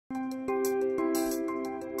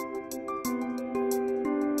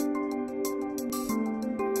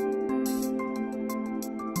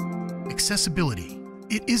Accessibility.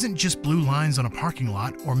 It isn't just blue lines on a parking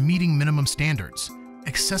lot or meeting minimum standards.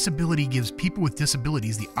 Accessibility gives people with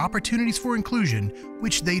disabilities the opportunities for inclusion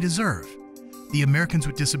which they deserve. The Americans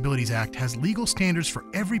with Disabilities Act has legal standards for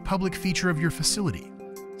every public feature of your facility,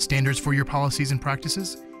 standards for your policies and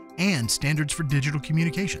practices, and standards for digital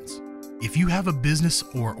communications. If you have a business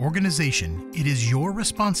or organization, it is your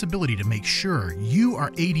responsibility to make sure you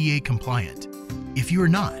are ADA compliant. If you are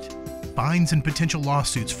not, fines and potential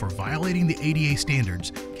lawsuits for violating the ADA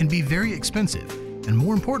standards can be very expensive, and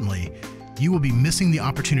more importantly, you will be missing the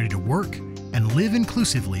opportunity to work and live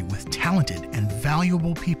inclusively with talented and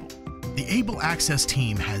valuable people. The Able Access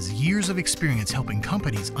team has years of experience helping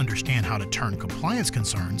companies understand how to turn compliance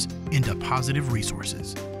concerns into positive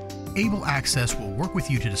resources. Able Access will work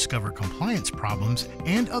with you to discover compliance problems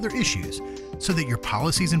and other issues so that your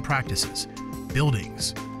policies and practices,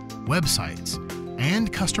 buildings, websites,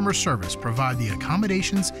 and customer service provide the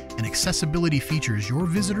accommodations and accessibility features your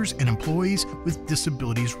visitors and employees with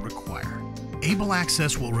disabilities require. Able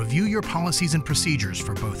Access will review your policies and procedures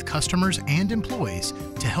for both customers and employees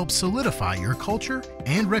to help solidify your culture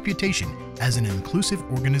and reputation as an inclusive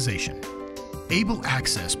organization. Able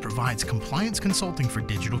Access provides compliance consulting for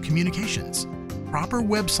digital communications. Proper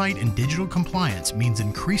website and digital compliance means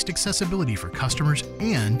increased accessibility for customers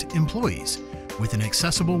and employees. With an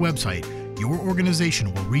accessible website, your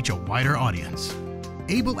organization will reach a wider audience.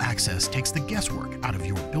 Able Access takes the guesswork out of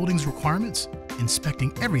your building's requirements,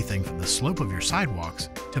 inspecting everything from the slope of your sidewalks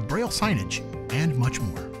to braille signage and much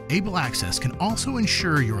more. Able Access can also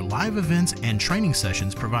ensure your live events and training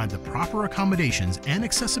sessions provide the proper accommodations and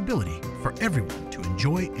accessibility for everyone to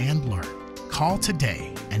enjoy and learn. Call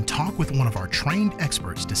today and talk with one of our trained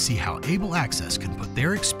experts to see how Able Access can put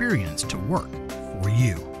their experience to work for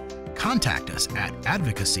you. Contact us at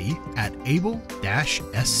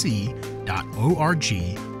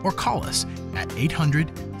advocacy@able-sc.org or call us at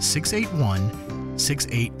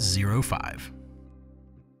 800-681-6805.